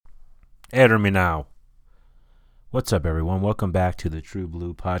Enter me now. What's up, everyone? Welcome back to the True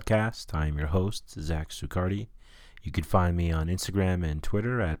Blue Podcast. I am your host, Zach Sucardi. You can find me on Instagram and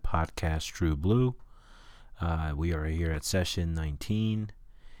Twitter at Podcast True Blue. We are here at session 19.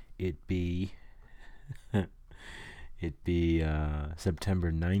 It be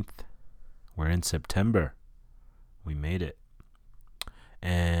September 9th. We're in September. We made it.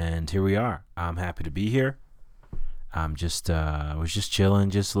 And here we are. I'm happy to be here. I was just chilling,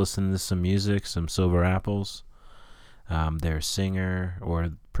 just listening to some music, some Silver Apples. Their singer, or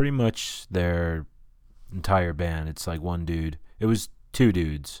pretty much their entire band. It's like one dude. It was two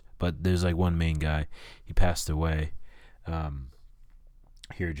dudes, but there's like one main guy. He passed away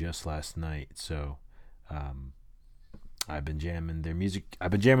here just last night. So I've been jamming their music.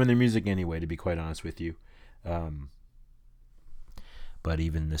 I've been jamming their music anyway, to be quite honest with you. But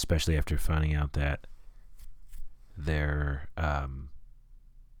even especially after finding out that their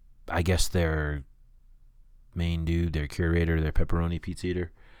main dude, their curator, their pepperoni pizza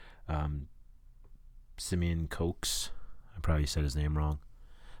eater, Simeon Cokes. I probably said his name wrong.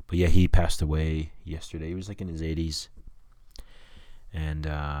 But yeah, he passed away yesterday. He was like in his 80s. And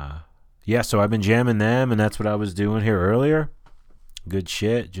so I've been jamming them, and that's what I was doing here earlier. Good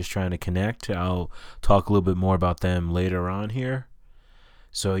shit, just trying to connect. I'll talk a little bit more about them later on here.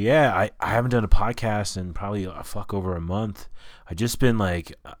 So yeah, I haven't done a podcast in probably over a month. I just been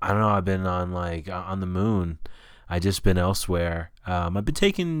like, I don't know, I've been on the moon. I just been elsewhere. I've been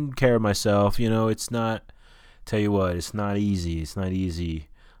taking care of myself. You know, it's not, tell you what, it's not easy. It's not easy. You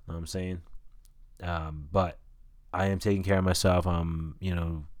know what I'm saying? But I am taking care of myself. I'm,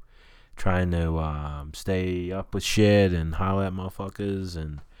 trying to stay up with shit and holler at motherfuckers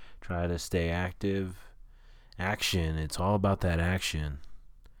and try to stay active. Action. It's all about that action.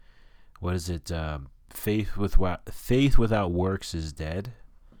 What is it? Faith without works is dead.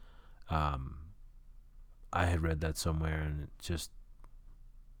 I had read that somewhere, and it just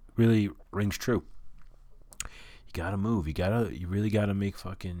really rings true. You gotta move. You really gotta make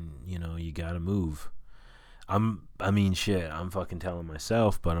fucking. You gotta move. I'm fucking telling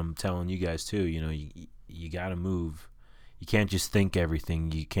myself, but I'm telling you guys too. You gotta move. You can't just think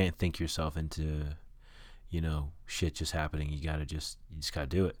everything. You can't think yourself into, shit just happening. You just gotta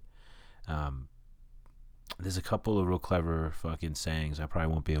do it. There's a couple of real clever fucking sayings. I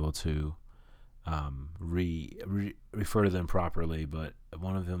probably won't be able to refer to them properly, but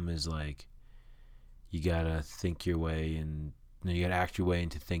one of them is like, you gotta think your way, and you gotta act your way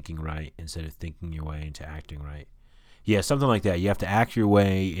into thinking right instead of thinking your way into acting right. Yeah, something like that. You have to act your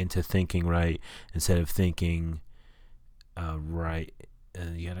way into thinking right instead of thinking right.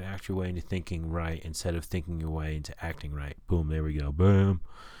 And you gotta act your way into thinking right instead of thinking your way into acting right. Boom, there we go. Boom.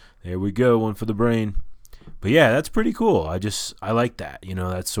 There we go, one for the brain. But yeah, that's pretty cool. I like that.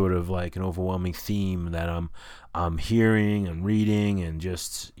 That's sort of like an overwhelming theme that I'm hearing and reading and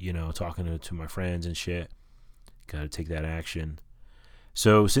just, talking to my friends and shit. Got to take that action.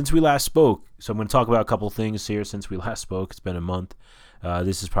 So since we last spoke, I'm going to talk about a couple things here since we last spoke. It's been a month.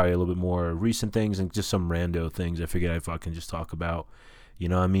 This is probably a little bit more recent things and just some rando things I figured I'd fucking just talk about. You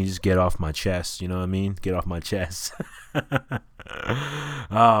know what I mean? Just get off my chest. You know what I mean? Get off my chest.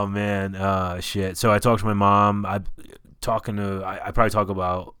 Oh, man. Shit. So I talked to my mom. I talk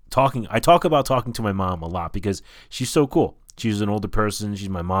about talking to my mom a lot because she's so cool. She's an older person. She's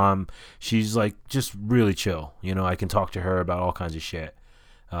my mom. She's like just really chill. I can talk to her about all kinds of shit.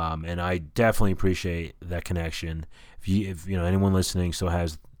 And I definitely appreciate that connection. If anyone listening still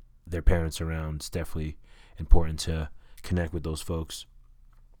has their parents around, it's definitely important to connect with those folks.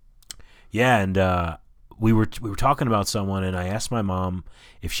 Yeah, and we were talking about someone, and I asked my mom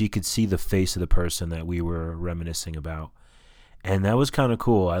if she could see the face of the person that we were reminiscing about, and that was kind of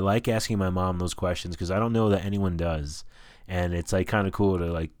cool. I like asking my mom those questions because I don't know that anyone does, and it's like kind of cool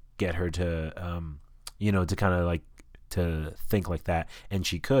to like get her to, to kind of like to think like that, and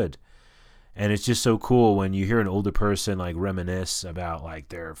she could, and it's just so cool when you hear an older person like reminisce about like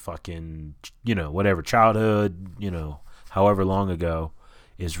their fucking, whatever childhood, however long ago.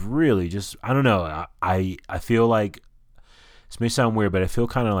 Is really just, I don't know, I feel like, this may sound weird, but I feel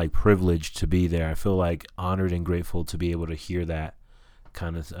kind of like privileged to be there. I feel like honored and grateful to be able to hear that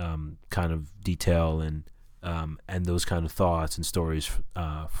kind of detail and those kind of thoughts and stories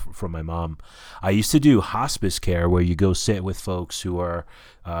from my mom. I used to do hospice care where you go sit with folks who are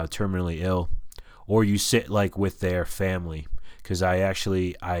terminally ill, or you sit like with their family, because I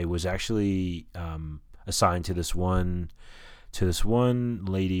was actually assigned to this one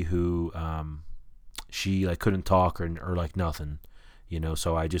lady who she like couldn't talk or like nothing,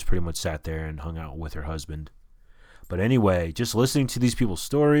 so I just pretty much sat there and hung out with her husband. But anyway, just listening to these people's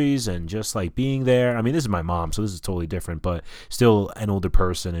stories and just like being there. I mean, this is my mom, so this is totally different, but still an older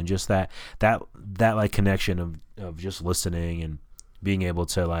person, and just that like connection of just listening and being able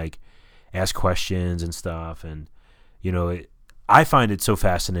to like ask questions and stuff. And I find it so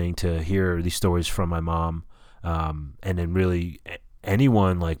fascinating to hear these stories from my mom, and then really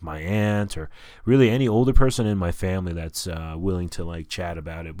anyone like my aunt or really any older person in my family that's willing to like chat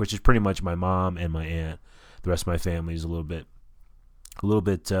about it, which is pretty much my mom and my aunt. The rest of my family is a little bit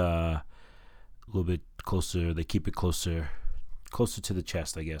closer. They keep it closer to the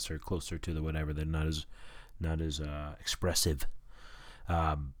chest, I guess, or closer to the whatever. They're not as expressive.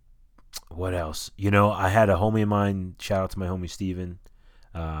 What else? I had a homie of mine. Shout out to my homie Steven.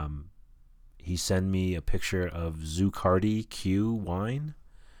 He sent me a picture of Zuccardi Q wine.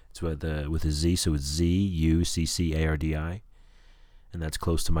 It's with a Z, so it's Zuccardi, and that's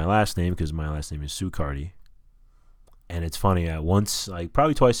close to my last name because my last name is Zuccardi. And it's funny, once, like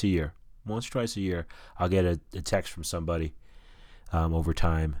probably twice a year, I'll get a text from somebody over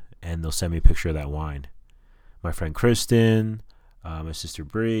time, and they'll send me a picture of that wine. My friend Kristen, my sister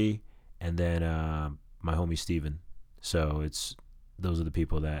Bree, and then my homie Steven. So those are the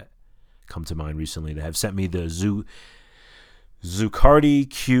people that come to mind recently that have sent me the Zuccardi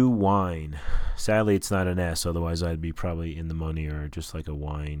Q wine. Sadly, it's not an S, otherwise I'd be probably in the money, or just like a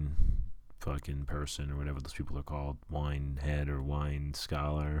wine fucking person or whatever those people are called, wine head or wine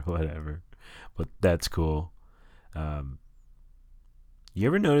scholar or whatever. But that's cool. You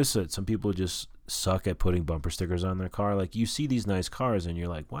ever notice that some people just suck at putting bumper stickers on their car? Like, you see these nice cars and you're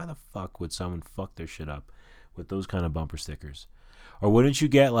like, why the fuck would someone fuck their shit up with those kind of bumper stickers? Or wouldn't you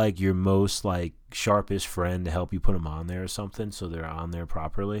get like your most like sharpest friend to help you put them on there or something so they're on there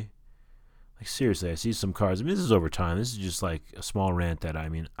properly? Like, seriously, I see some cars. I mean, this is over time. This is just like a small rant that I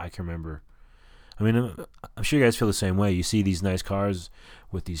can remember. I mean, I'm sure you guys feel the same way. You see these nice cars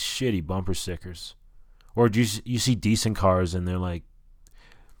with these shitty bumper stickers. Or do you see decent cars and they're like,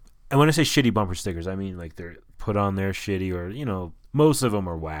 and when I say shitty bumper stickers, I mean like they're put on there shitty, or, most of them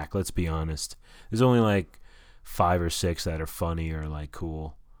are whack, let's be honest. There's only like 5 or 6 that are funny or like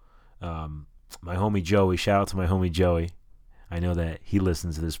cool. My homie Joey, shout out to my homie Joey. I know that he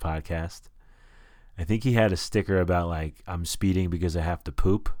listens to this podcast. I think he had a sticker about like, I'm speeding because I have to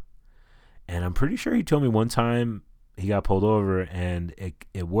poop. And I'm pretty sure he told me one time he got pulled over and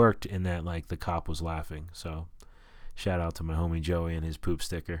it worked in that like the cop was laughing. So shout out to my homie Joey and his poop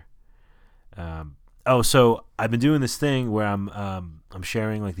sticker. So I've been doing this thing where I'm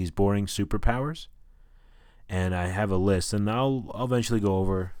sharing like these boring superpowers, and I have a list, and I'll eventually go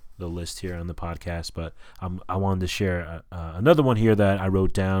over the list here on the podcast. But I wanted to share another one here that I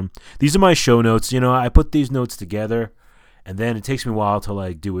wrote down. These are my show notes. I put these notes together, and then it takes me a while to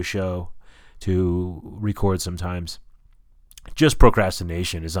like do a show, to record sometimes. Just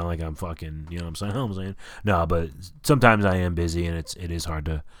procrastination. It's not like I'm fucking, I'm saying? No, but sometimes I am busy and it is hard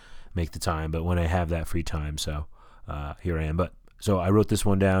to make the time, but when I have that free time, so here I am. But so I wrote this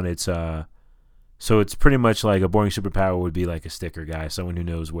one down. It's so it's pretty much like a boring superpower would be like a sticker guy, someone who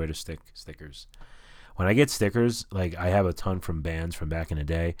knows where to stick stickers. When I get stickers, like I have a ton from bands from back in the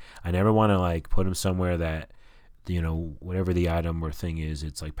day. I never want to like put them somewhere that, whatever the item or thing is,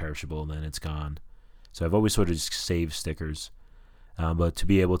 it's like perishable and then it's gone. So I've always sort of just saved stickers. But to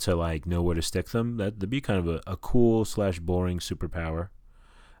be able to like know where to stick them, that'd be kind of a cool / boring superpower.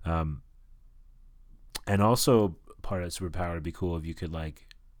 And also part of that superpower would be cool if you could like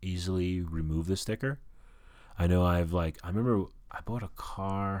easily remove the sticker. I know I remember I bought a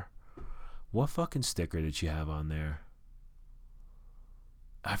car. What fucking sticker did you have on there?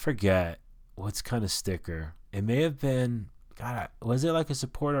 I forget what's kind of sticker. It may have been, God, was it like a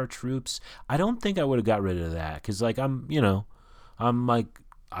support our troops? I don't think I would have got rid of that because like I'm like,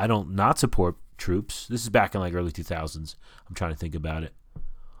 I don't not support troops. This is back in like early 2000s. I'm trying to think about it.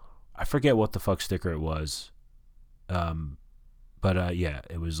 I forget what the fuck sticker it was. But yeah,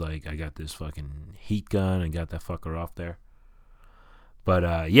 it was like I got this fucking heat gun and got that fucker off there.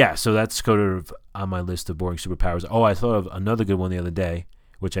 But yeah, so that's sort of on my list of boring superpowers. Oh, I thought of another good one the other day,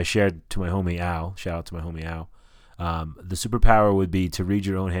 which I shared to my homie Al. Shout out to my homie Al. The superpower would be to read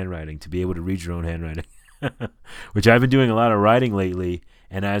your own handwriting, to be able to read your own handwriting, which I've been doing a lot of writing lately.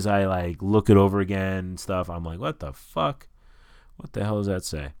 And as I like look it over again and stuff, I'm like, what the fuck? What the hell does that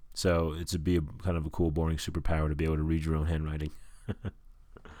say? So it'd be kind of a cool, boring superpower to be able to read your own handwriting.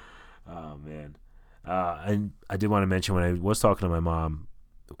 Oh, man. And I did want to mention when I was talking to my mom,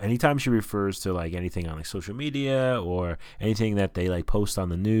 anytime she refers to like anything on like social media or anything that they like post on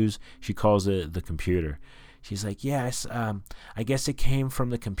the news, she calls it the computer. She's like, yes, I guess it came from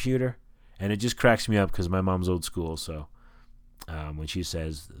the computer. And it just cracks me up because my mom's old school. So when she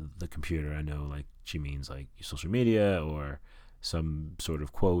says the computer, I know like she means like social media or some sort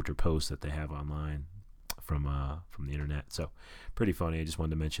of quote or post that they have online from the internet. So pretty funny. I just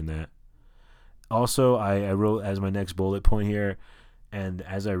wanted to mention that. Also, I wrote as my next bullet point here, and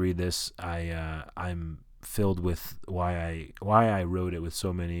as I read this, I'm filled with why I wrote it with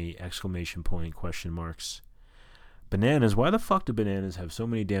so many exclamation point question marks. Bananas. Why the fuck do bananas have so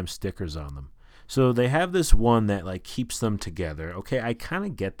many damn stickers on them? So they have this one that like keeps them together. Okay, I kind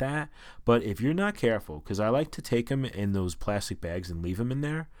of get that, but if you're not careful, because I like to take them in those plastic bags and leave them in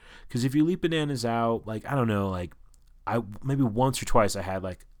there, because if you leave bananas out, like I don't know, like I maybe once or twice I had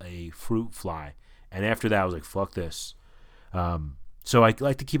like a fruit fly, and after that I was like, fuck this. So I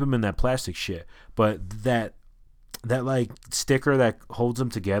like to keep them in that plastic shit, but that like sticker that holds them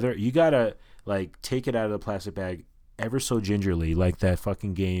together, you gotta like take it out of the plastic bag ever so gingerly, like that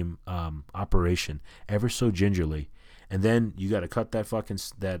fucking game Operation, ever so gingerly, and then you got to cut that fucking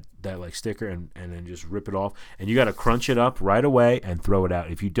that like sticker and then just rip it off, and you got to crunch it up right away and throw it out.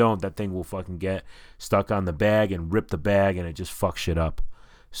 If you don't, that thing will fucking get stuck on the bag and rip the bag, and it just fucks shit up.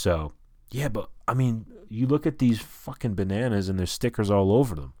 So yeah, but I mean, you look at these fucking bananas and there's stickers all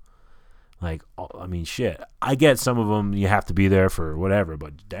over them. Like, I mean, shit. I get some of them you have to be there for whatever,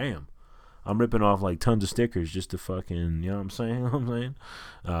 but damn. I'm ripping off like tons of stickers just to fucking, you know what I'm saying?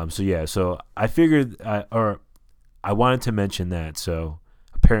 So yeah, so I figured, I wanted to mention that. So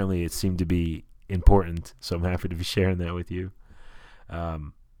apparently it seemed to be important. So I'm happy to be sharing that with you.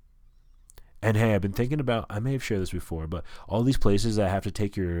 And hey, I've been thinking about, I may have shared this before, but all these places that have to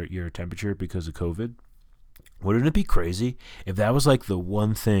take your temperature because of COVID. Wouldn't it be crazy if that was like the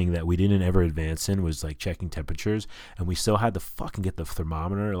one thing that we didn't ever advance in was like checking temperatures, and we still had to fucking get the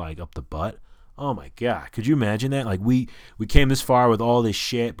thermometer like up the butt? Oh my God. Could you imagine that? Like we came this far with all this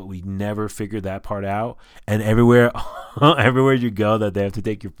shit, but we never figured that part out. And everywhere you go that they have to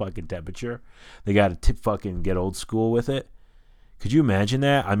take your fucking temperature, they got to fucking get old school with it. Could you imagine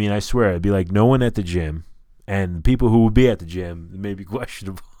that? I mean, I swear it'd be like no one at the gym, and people who would be at the gym may be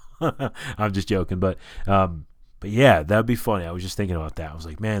questionable. I'm just joking, but yeah, that'd be funny. I was just thinking about that. I was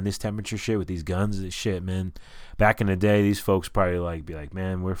like, man, this temperature shit with these guns, this shit, man. Back in the day, these folks probably like be like,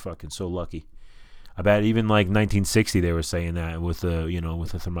 man, we're fucking so lucky. I bet even like 1960 they were saying that with the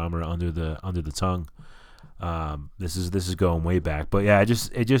with the thermometer under the tongue. This is going way back, but yeah,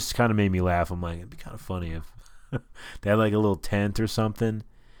 it just kind of made me laugh. I'm like, it'd be kind of funny if they had like a little tent or something,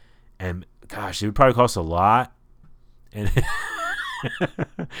 and gosh, it would probably cost a lot, and.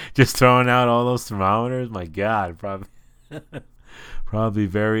 Just throwing out all those thermometers, my God, probably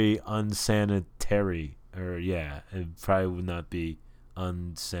very unsanitary. Or yeah, it probably would not be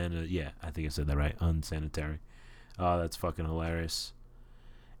unsanitary. Yeah, I think I said that right, unsanitary. Oh, that's fucking hilarious.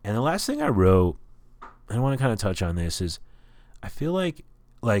 And the last thing I wrote, and I want to kind of touch on this, is I feel like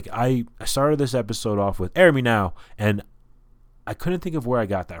I started this episode off with "Air Me Now," and I couldn't think of where I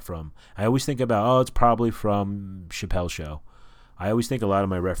got that from. I always think about, it's probably from Chappelle's Show. I always think a lot of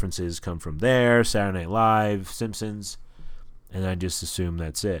my references come from there, Saturday Night Live, Simpsons, and I just assume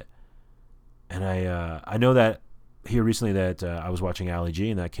that's it. And I know that here recently that I was watching Ali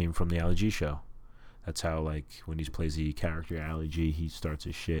G, and that came from the Ali G Show. That's how, like, when he plays the character Ali G, he starts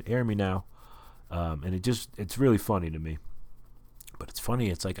his shit, "Air Me Now," and it's really funny to me. But it's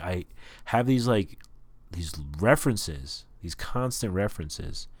funny, it's like I have these references, these constant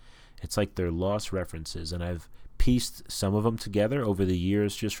references. It's like they're lost references, and I've pieced some of them together over the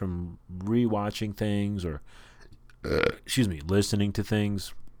years just from rewatching things or listening to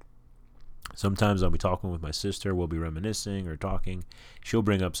things. Sometimes I'll be talking with my sister, we'll be reminiscing or talking, she'll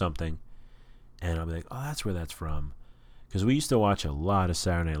bring up something and I'll be like, oh, that's where that's from, because we used to watch a lot of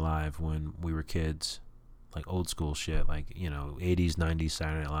Saturday Night Live when we were kids, like old school shit, like 80s 90s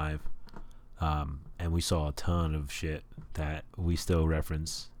Saturday Night Live, and we saw a ton of shit that we still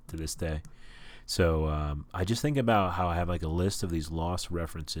reference to this day. So I just think about how I have like a list of these lost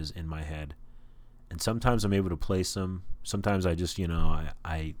references in my head, and sometimes I'm able to place them. Sometimes I just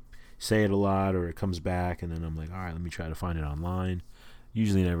I say it a lot, or it comes back, and then I'm like, all right, let me try to find it online.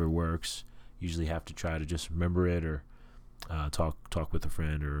 Usually never works. Usually have to try to just remember it, or talk with a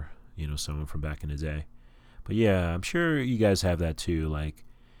friend, or someone from back in the day. But yeah, I'm sure you guys have that too. Like,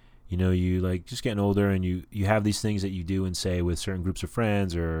 you like just getting older, and you have these things that you do and say with certain groups of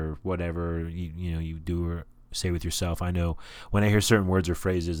friends or whatever you do or say with yourself. I know when I hear certain words or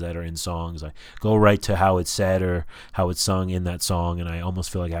phrases that are in songs, I go right to how it's said or how it's sung in that song, and I almost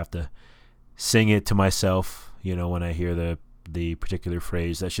feel like I have to sing it to myself, when I hear the particular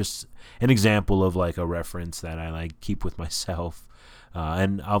phrase. That's just an example of like a reference that I like keep with myself.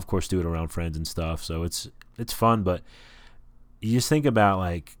 And I'll of course do it around friends and stuff. So it's fun, but you just think about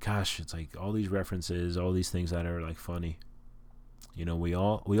like, gosh, it's like all these references, all these things that are like funny. You know, we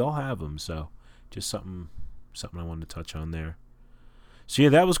all have them. So just something I wanted to touch on there. So yeah,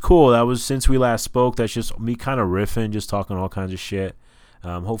 that was cool. That was since we last spoke. That's just me kind of riffing, just talking all kinds of shit.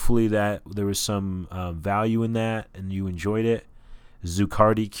 Hopefully that there was some value in that and you enjoyed it.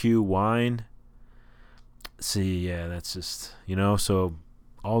 Zucardi Q wine. See, yeah, that's just, you know, so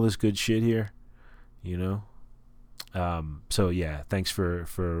all this good shit here, you know. So yeah, thanks for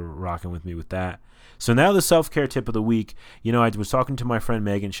rocking with me with that. So now the self-care tip of the week. You know, I was talking to my friend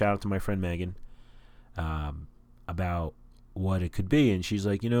Megan. Shout out to my friend Megan. About what it could be, and she's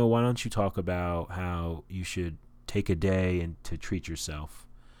like, you know, why don't you talk about how you should take a day and to treat yourself,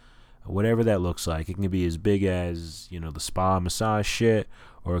 whatever that looks like. It can be as big as, you know, the spa massage shit,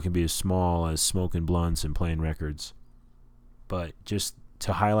 or it can be as small as smoking blunts and playing records. But just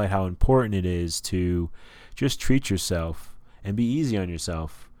to highlight how important it is to just treat yourself and be easy on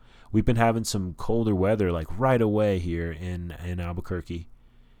yourself. We've been having some colder weather like right away here in Albuquerque.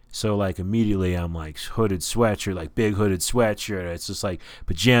 So like immediately I'm like hooded sweatshirt, like big hooded sweatshirt. It's just like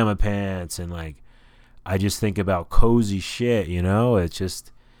pajama pants, and like I just think about cozy shit, you know? It's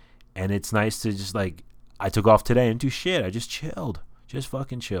just, and it's nice to just like, I took off today and do shit. I just chilled. Just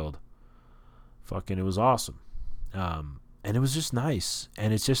fucking chilled. Fucking, it was awesome. And it was just nice.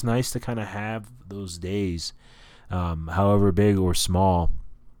 And it's just nice to kind of have those days, however big or small.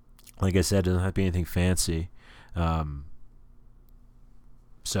 Like I said, it doesn't have to be anything fancy.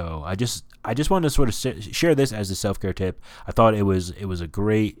 So I just wanted to sort of share this as a self-care tip. I thought it was a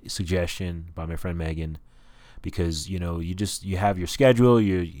great suggestion by my friend Megan, because you know you have your schedule,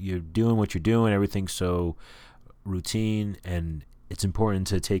 you're doing what you're doing, everything's so routine, and it's important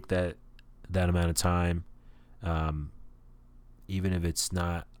to take that amount of time, even if it's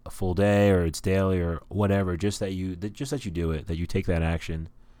not a full day or it's daily or whatever. Just that you do it, that you take that action.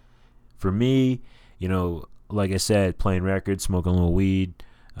 For me, you know, like I said, playing records, smoking a little weed.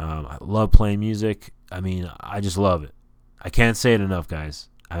 I love playing music. I mean, I just love it. I can't say it enough, guys.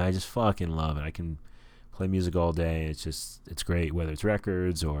 I just fucking love it. I can play music all day. It's great, whether it's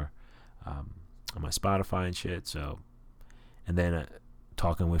records or on my Spotify and shit. So, and then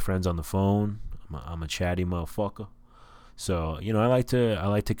talking with friends on the phone. I'm a chatty motherfucker. So, you know, I like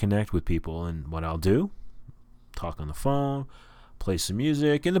to connect with people, and what I'll do, talk on the phone, play some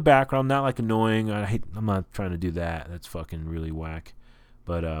music in the background, not like annoying. I'm not trying to do that. That's fucking really whack.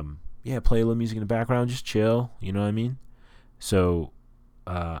 But yeah, play a little music in the background, just chill. You know what I mean? So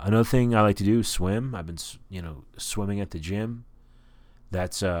another thing I like to do is swim. I've been, you know, swimming at the gym.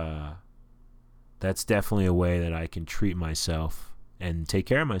 That's definitely a way that I can treat myself and take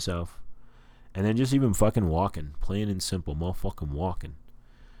care of myself. And then just even fucking walking, plain and simple, motherfucking walking.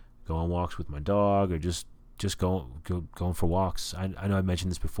 Go on walks with my dog, or just going for walks. I know I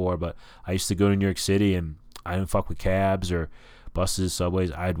mentioned this before, but I used to go to New York City and I didn't fuck with cabs or buses,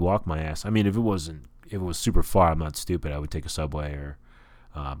 subways. I'd walk my ass. I mean, if it was super far, I'm not stupid. I would take a subway or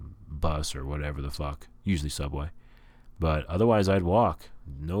bus or whatever the fuck. Usually subway. But otherwise, I'd walk.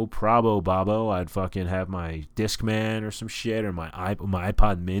 No probo, babo. I'd fucking have my Discman or some shit, or my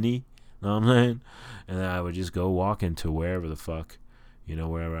iPod Mini. Know what I'm saying? And then I would just go walking to wherever the fuck, you know,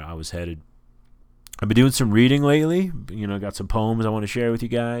 wherever I was headed. I've been doing some reading lately. You know, got some poems I want to share with you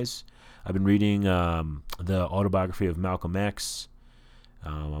guys. I've been reading the autobiography of Malcolm X.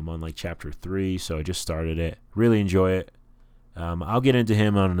 I'm on like chapter 3, so I just started it. Really enjoy it. I'll get into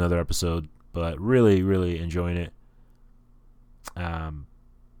him on another episode, but really, really enjoying it. And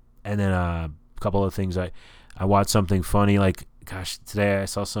then a couple of things. I watched something funny. Like, gosh, today I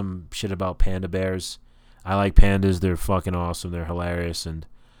saw some shit about panda bears. I like pandas. They're fucking awesome. They're hilarious. And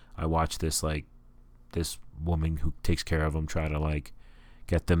I watched this woman who takes care of them try to like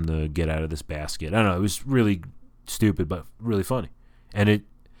get them to get out of this basket. I don't know. It was really stupid, but really funny. And it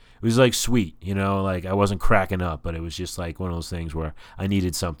was like sweet, you know, like I wasn't cracking up, but it was just like one of those things where I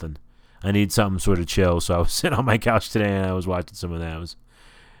needed something. I need something sort of chill. So I was sitting on my couch today and I was watching some of that.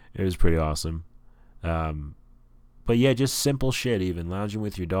 It was pretty awesome. But yeah, just simple shit, even lounging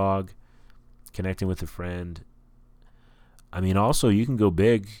with your dog, connecting with a friend. I mean, also you can go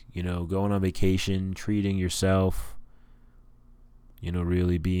big, you know, going on vacation, treating yourself, you know,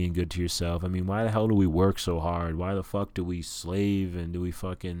 really being good to yourself. I mean, why the hell do we work so hard? Why the fuck do we slave, and do we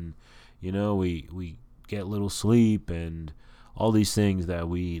fucking, you know, we get little sleep and all these things that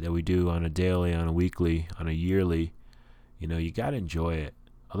we do on a daily, on a weekly, on a yearly? You know, you got to enjoy it.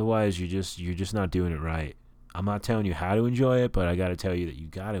 Otherwise, you're just not doing it right. I'm not telling you how to enjoy it, but I got to tell you that you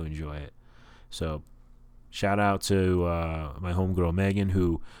got to enjoy it. So, Shout out to my homegirl Megan,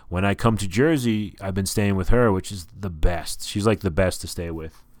 who, when I come to Jersey, I've been staying with her, which is the best. She's like the best to stay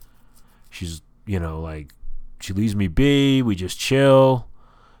with. She's, like, she leaves me be. We just chill.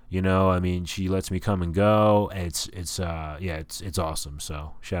 I mean, she lets me come and go. And it's awesome.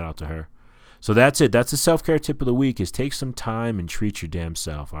 So shout out to her. So that's it. That's the self-care tip of the week, is take some time and treat your damn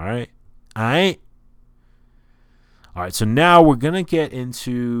self. All right. All right. So now we're going to get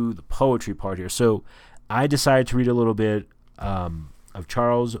into the poetry part here. So I decided to read a little bit of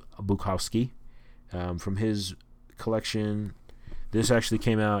Charles Bukowski from his collection. This actually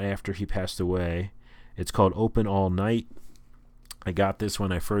came out after he passed away. It's called Open All Night. I got this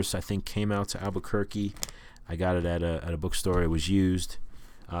when I first, I think, came out to Albuquerque. I got it at a bookstore. It was used.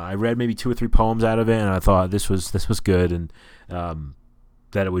 I read maybe 2 or 3 poems out of it, and I thought this was good, and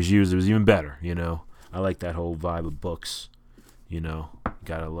that it was used, it was even better. I like that whole vibe of books.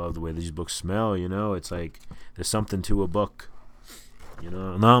 Gotta love the way these books smell. It's like there's something to a book.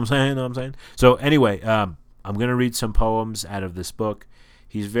 Know what I'm saying? So anyway, I'm gonna read some poems out of this book.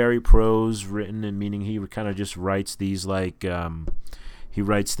 He's very prose written, and meaning he kind of just writes these like he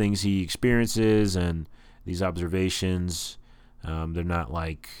writes things he experiences and these observations. They're not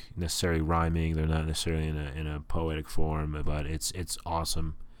like necessarily rhyming. They're not necessarily in a poetic form, but it's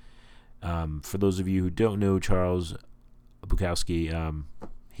awesome. For those of you who don't know Charles Bukowski,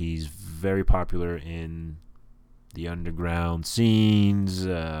 he's very popular in the underground scenes,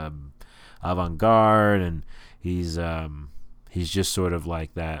 avant-garde, and he's just sort of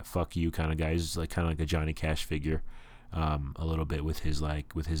like that fuck you kind of guy. He's like kind of like a Johnny Cash figure, a little bit with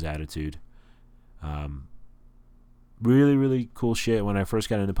his attitude. Really, really cool shit. When I first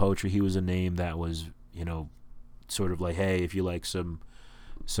got into poetry, he was a name that was, sort of like, hey, if you like some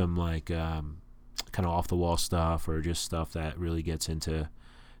like kind of off the wall stuff, or just stuff that really gets into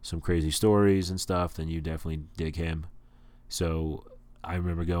some crazy stories and stuff, then you definitely dig him. So I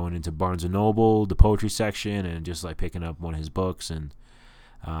remember going into Barnes & Noble, the poetry section, and just like picking up one of his books and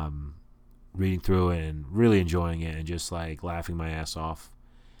reading through it and really enjoying it and just like laughing my ass off.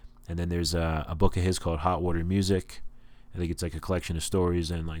 And then there's a book of his called Hot Water Music. I think it's like a collection of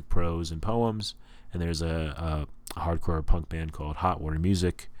stories and like prose and poems. And there's a hardcore punk band called Hot Water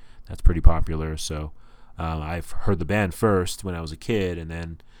Music that's pretty popular. So I've heard the band first when I was a kid, and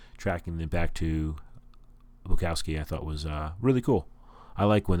then tracking them back to Bukowski I thought was really cool. I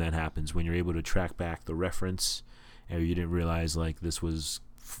like when that happens, when you're able to track back the reference, and you didn't realize like this was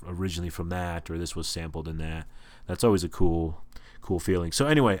originally from that, or this was sampled in that. That's always a cool feeling. So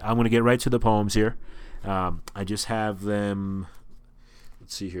anyway, I'm going to get right to the poems here. I just have them,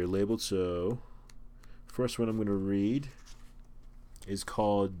 let's see here, labeled. So first one I'm going to read is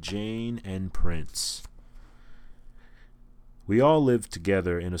called Jane and Prince. We all lived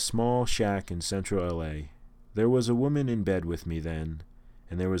together in a small shack in central LA. There was a woman in bed with me then,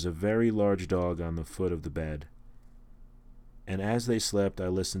 and there was a very large dog on the foot of the bed. And as they slept, I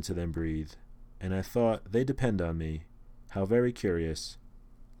listened to them breathe, and I thought, they depend on me. How very curious.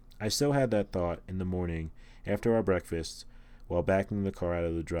 I still had that thought in the morning, after our breakfast, while backing the car out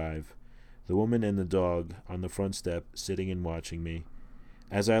of the drive, the woman and the dog on the front step sitting and watching me.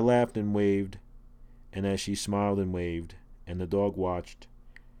 As I laughed and waved, and as she smiled and waved, and the dog watched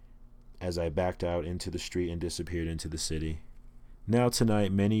as I backed out into the street and disappeared into the city. Now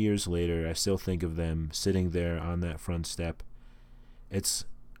tonight, many years later, I still think of them sitting there on that front step. It's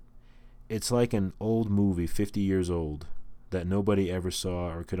like an old movie 50 years old that nobody ever saw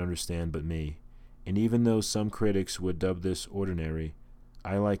or could understand but me. And even though some critics would dub this ordinary,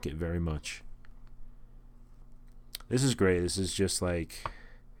 I like it very much. This is great. This is just a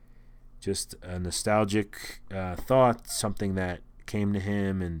nostalgic thought, something that came to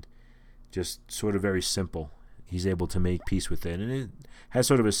him, and just sort of very simple. He's able to make peace with it, and it has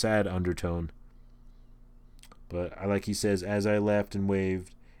sort of a sad undertone. But I like he says, as I laughed and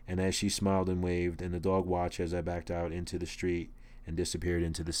waved, and as she smiled and waved, and the dog watched as I backed out into the street and disappeared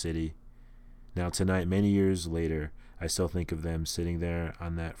into the city. Now tonight, many years later, I still think of them sitting there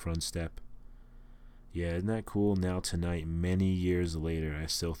on that front step. Yeah, isn't that cool? Now tonight, many years later, I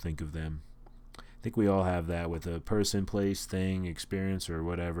still think of them. I think we all have that with a person, place, thing, experience, or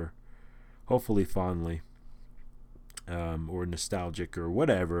whatever. Hopefully fondly. Or nostalgic or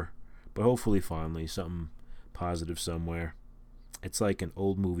whatever. But hopefully fondly. Something positive somewhere. It's like an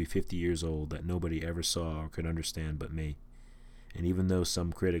old movie 50 years old that nobody ever saw or could understand but me. And even though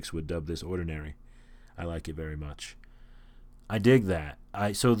some critics would dub this ordinary, I like it very much. I dig that.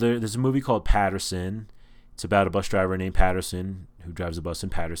 So there's a movie called Patterson. It's about a bus driver named Patterson who drives a bus in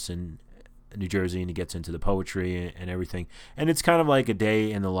Patterson, New Jersey, and he gets into the poetry and everything. And it's kind of like a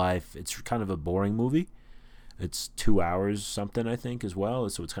day in the life. It's kind of a boring movie, It's 2 hours something, I think, as well.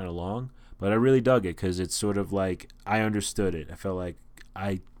 So it's kind of long. But I really dug it because it's sort of like I understood it. I felt like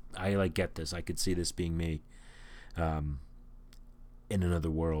I like get this. I could see this being me, in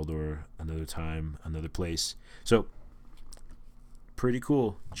another world or another time, another place. So pretty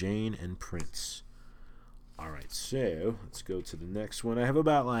cool. Jane and Prince. All right, so let's go to the next one. I have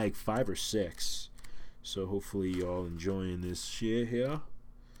about like 5 or 6. So hopefully y'all enjoying this shit here.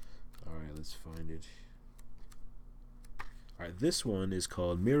 All right, let's find it. All right, this one is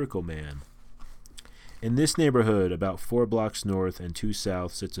called Miracle Man. In this neighborhood, about 4 blocks north and 2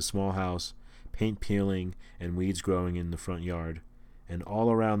 south, sits a small house, paint peeling and weeds growing in the front yard. And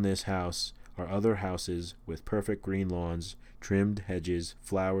all around this house are other houses with perfect green lawns, trimmed hedges,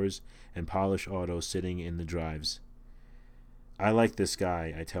 flowers, and polished autos sitting in the drives. I like this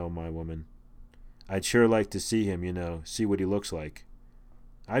guy, I tell my woman. I'd sure like to see him, see what he looks like.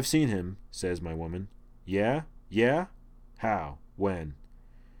 I've seen him, says my woman. Yeah? Yeah? How? When?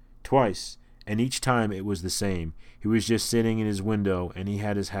 Twice, and each time it was the same. He was just sitting in his window, and he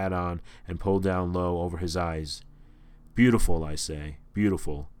had his hat on and pulled down low over his eyes. Beautiful, I say.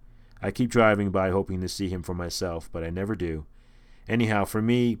 Beautiful. I keep driving by hoping to see him for myself, but I never do. Anyhow, for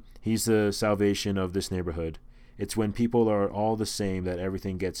me, he's the salvation of this neighborhood. It's when people are all the same that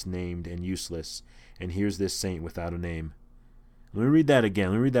everything gets named and useless, and here's this saint without a name. Let me read that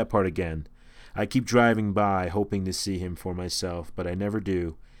again. Let me read that part again. I keep driving by hoping to see him for myself, but I never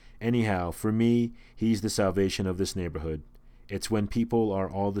do. Anyhow, for me, he's the salvation of this neighborhood. It's when people are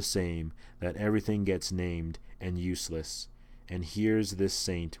all the same that everything gets named and useless, and here's this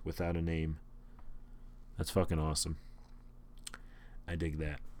saint without a name. That's fucking awesome. I dig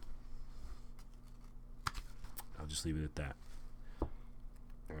that. I'll just leave it at that.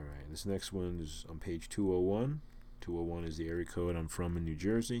 Alright, this next one is on page 201. 201 is the area code I'm from in New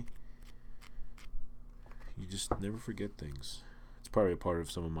Jersey. You just never forget things. It's probably a part of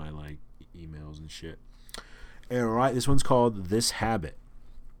some of my like emails and shit. Alright, this one's called This Habit.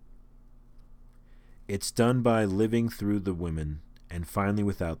 It's done by living through the women, and finally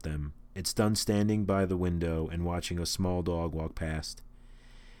without them. It's done standing by the window and watching a small dog walk past.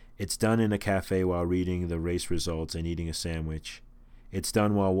 It's done in a cafe while reading the race results and eating a sandwich. It's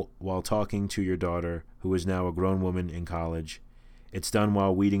done while talking to your daughter, who is now a grown woman in college. It's done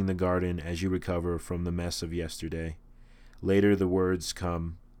while weeding the garden as you recover from the mess of yesterday. Later the words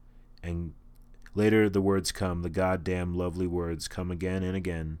come, the goddamn lovely words come again and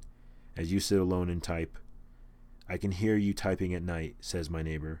again, as you sit alone and type. I can hear you typing at night, says my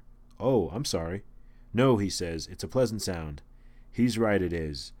neighbor. Oh, I'm sorry. No, he says, it's a pleasant sound. He's right, it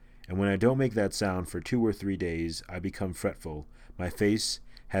is. And when I don't make that sound for 2 or 3 days, I become fretful. My face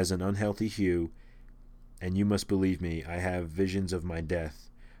has an unhealthy hue, and you must believe me, I have visions of my death.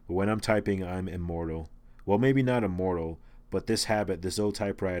 But when I'm typing, I'm immortal. Well, maybe not immortal, but this habit, this old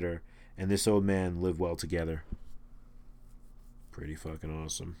typewriter, and this old man live well together. Pretty fucking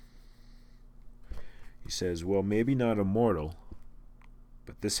awesome. He says, well, maybe not immortal,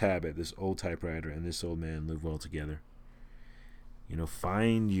 but this habit, this old typewriter, and this old man live well together.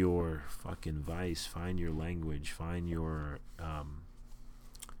 Find your fucking vice, find your language, find your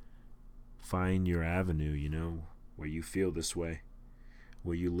avenue, where you feel this way,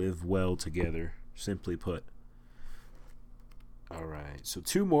 where you live well together, simply put. All right, so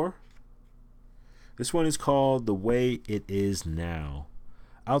 2 more. This one is called The Way It Is Now.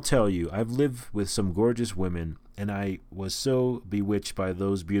 I'll tell you, I've lived with some gorgeous women, and I was so bewitched by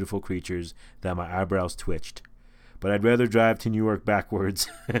those beautiful creatures that my eyebrows twitched. But I'd rather drive to New York backwards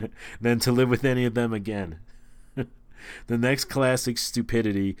than to live with any of them again. The next classic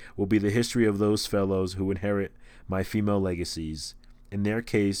stupidity will be the history of those fellows who inherit my female legacies. In their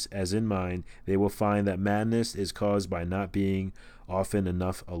case, as in mine, they will find that madness is caused by not being often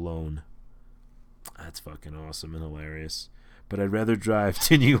enough alone. That's fucking awesome and hilarious. But I'd rather drive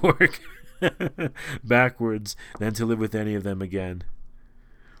to New York backwards than to live with any of them again.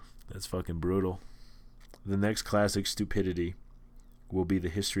 That's fucking brutal. The next classic stupidity will be the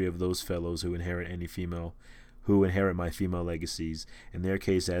history of those fellows who inherit my female legacies. In their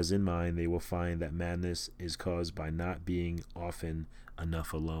case, as in mine, they will find that madness is caused by not being often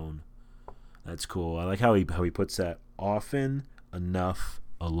enough alone. That's cool. I like how he puts that. Often enough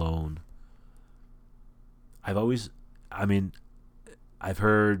alone. I've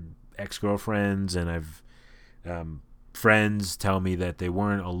heard ex-girlfriends and I've friends tell me that they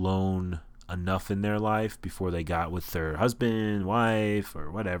weren't alone enough in their life before they got with their husband, wife, or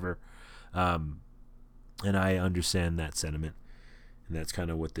whatever. And I understand that sentiment. And that's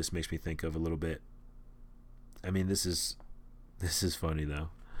kind of what this makes me think of a little bit. This is funny though.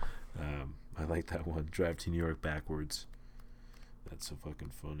 I like that one. Drive to New York backwards. That's so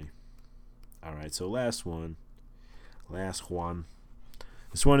fucking funny. All right, so last one.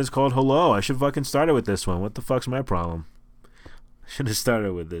 This one is called Hello. I should fucking started with this one. What the fuck's my problem? I should have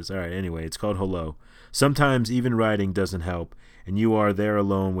started with this. All right, anyway, it's called Hello. Sometimes even writing doesn't help, and you are there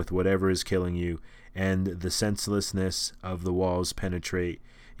alone with whatever is killing you, and the senselessness of the walls penetrate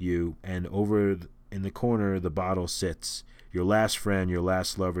you, and over in the corner the bottle sits. Your last friend, your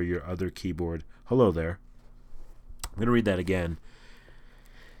last lover, your other keyboard. Hello there. I'm going to read that again.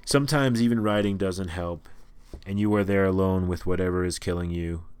 Sometimes even writing doesn't help, and you are there alone with whatever is killing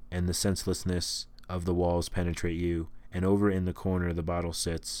you, and the senselessness of the walls penetrate you, and over in the corner the bottle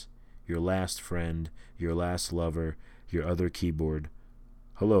sits. Your last friend, your last lover, your other keyboard.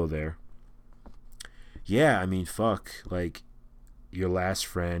 Hello there. Yeah, I mean, fuck. Like, your last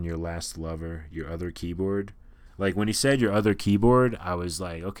friend, your last lover, your other keyboard. Like, when he said your other keyboard, I was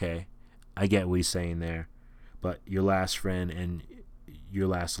like, okay, I get what he's saying there. But your last friend and your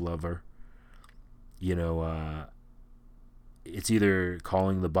last lover, you know, it's either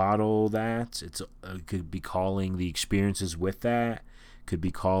calling the bottle that, it could be calling the experiences with that, could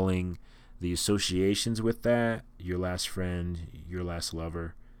be calling the associations with that, your last friend, your last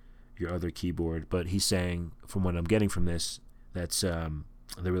lover, your other keyboard. But he's saying, from what I'm getting from this, that's the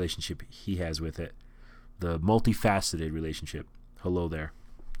relationship he has with it. The multifaceted relationship. Hello there.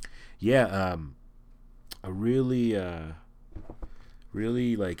 Yeah, a really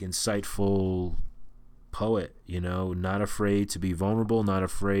like insightful poet, you know, not afraid to be vulnerable, not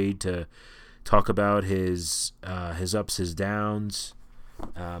afraid to talk about his ups, his downs.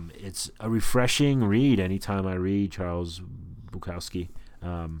 It's a refreshing read anytime I read Charles Bukowski.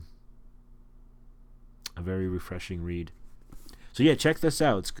 A very refreshing read. So yeah, check this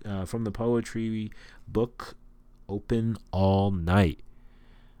out. It's from the poetry book Open All Night.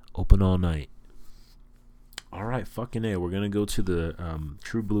 Open All Night. All right, fucking A. We're going to go to the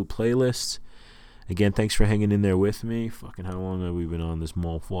True Blue playlist. Again, thanks for hanging in there with me. Fucking how long have we been on this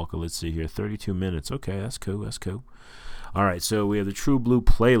motherfucker? Let's see here. 32 minutes. Okay, that's cool. All right, so we have the True Blue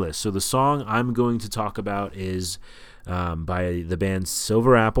playlist. So the song I'm going to talk about is by the band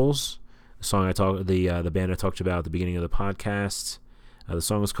Silver Apples. The band I talked about at the beginning of the podcast. The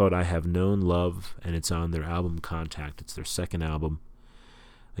song is called I Have Known Love, and it's on their album Contact. It's their second album.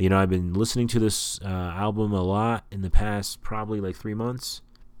 You know, I've been listening to this album a lot in the past probably like 3 months.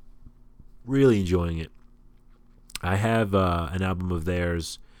 Really enjoying it. I have an album of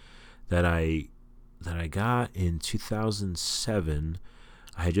theirs that I got in 2007.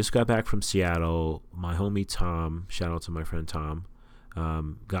 I had just got back from Seattle. My homie Tom, shout out to my friend Tom,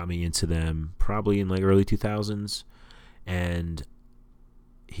 got me into them probably in like early 2000s, and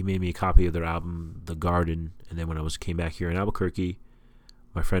he made me a copy of their album The Garden. And then when I came back here in Albuquerque,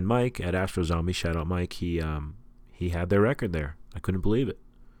 my friend Mike at Astro Zombie, shout out Mike, he had their record there. I couldn't believe it.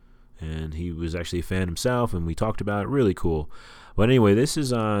 And he was actually a fan himself, and we talked about it. Really cool. But anyway, this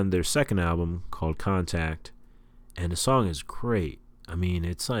is on their second album called Contact, and the song is great. I mean,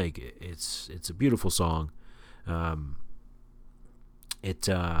 it's like it's a beautiful song. It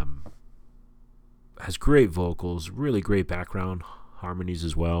has great vocals, really great background harmonies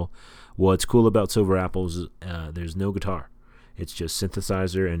as well. What's cool about Silver Apples is there's no guitar. It's just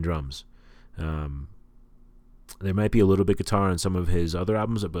synthesizer and drums. There might be a little bit guitar on some of his other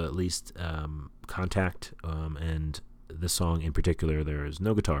albums, but at least Contact and this song in particular, there is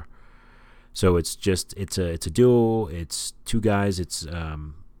no guitar. So it's a duo. It's two guys. It's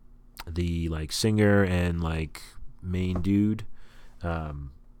the like singer and like main dude,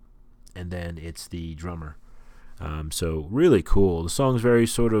 and then it's the drummer. So really cool. The song's very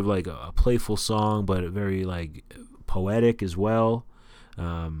sort of like a playful song, but very like poetic as well.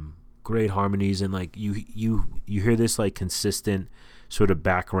 Great harmonies, and like you hear this like consistent sort of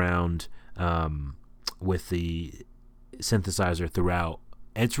background with the synthesizer throughout.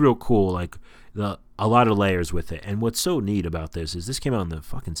 And it's real cool, like a lot of layers with it. And what's so neat about this is this came out in the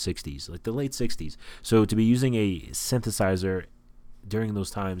fucking 60s, like the late 60s. So to be using a synthesizer during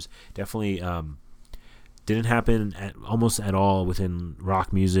those times definitely didn't happen almost at all within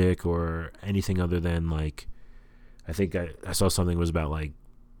rock music or anything other than like, I think I saw something was about like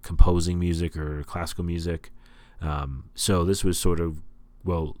composing music or classical music. So this was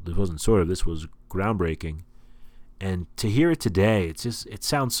this was groundbreaking. And to hear it today, it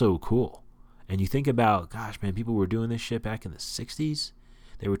sounds so cool. And you think about, gosh, man, people were doing this shit back in the 60s.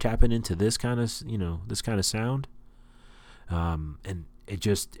 They were tapping into this kind of sound. And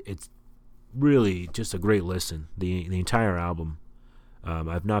it's really just a great listen. The entire album.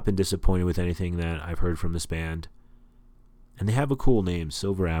 I've not been disappointed with anything that I've heard from this band. And they have a cool name,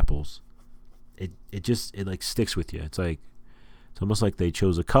 Silver Apples. it like sticks with you. It's almost like they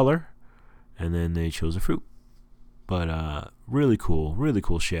chose a color and then they chose a fruit. But really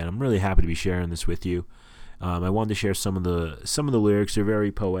cool shit. I'm really happy to be sharing this with you. I wanted to share some of the lyrics. They're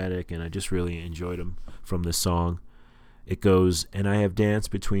very poetic, and I just really enjoyed them from this song. It goes, and I have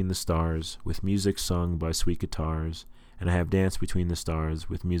danced between the stars with music sung by sweet guitars. And I have danced between the stars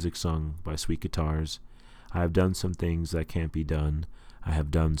with music sung by sweet guitars. I have done some things that can't be done. I have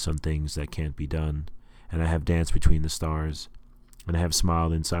done some things that can't be done. And I have danced between the stars. And I have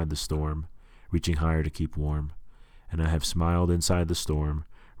smiled inside the storm, reaching higher to keep warm. And I have smiled inside the storm,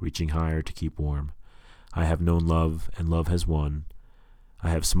 reaching higher to keep warm. I have known love, and love has won. I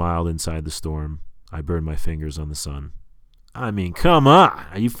have smiled inside the storm. I burned my fingers on the sun. I mean, come on.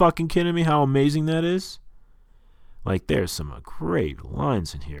 Are you fucking kidding me how amazing that is? Like, there's some great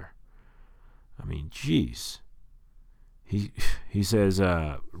lines in here. I mean, jeez. He says,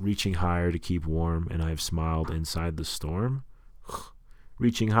 reaching higher to keep warm, and I have smiled inside the storm.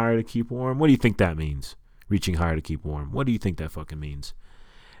 Reaching higher to keep warm? What do you think that means? Reaching higher to keep warm. What do you think that fucking means?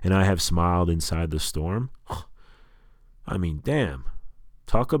 And I have smiled inside the storm. I mean, damn.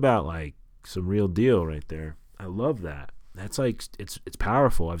 Talk about, like, some real deal right there. I love that. That's like, it's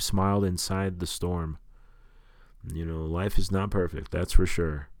powerful. I've smiled inside the storm. You know, life is not perfect, that's for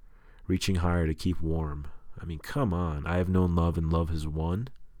sure. Reaching higher to keep warm. I mean, come on. I have known love, and love has won.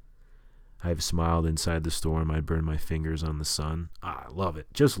 I have smiled inside the storm. I burn my fingers on the sun. I love it.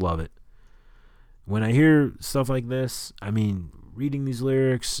 Just love it. When I hear stuff like this, I mean, reading these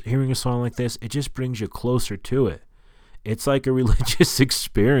lyrics, hearing a song like this, it just brings you closer to it. It's like a religious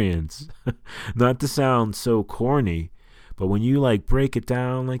experience. Not to sound so corny, but when you like break it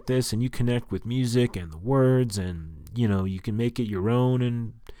down like this and you connect with music and the words, and you know, you can make it your own,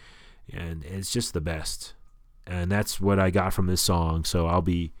 and it's just the best. And that's what I got from this song, so I'll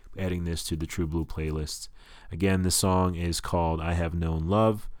be adding this to the True Blue playlist. Again, this song is called I Have Known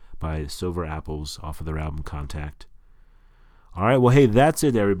Love by Silver Apples off of their album Contact. All right, well, hey, that's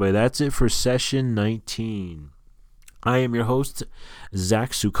it, everybody. That's it for session 19. I am your host,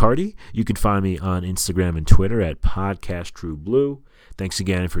 Zach Sucardi. You can find me on Instagram and Twitter at Podcast True Blue. Thanks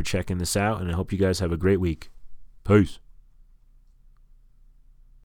again for checking this out, and I hope you guys have a great week. Peace.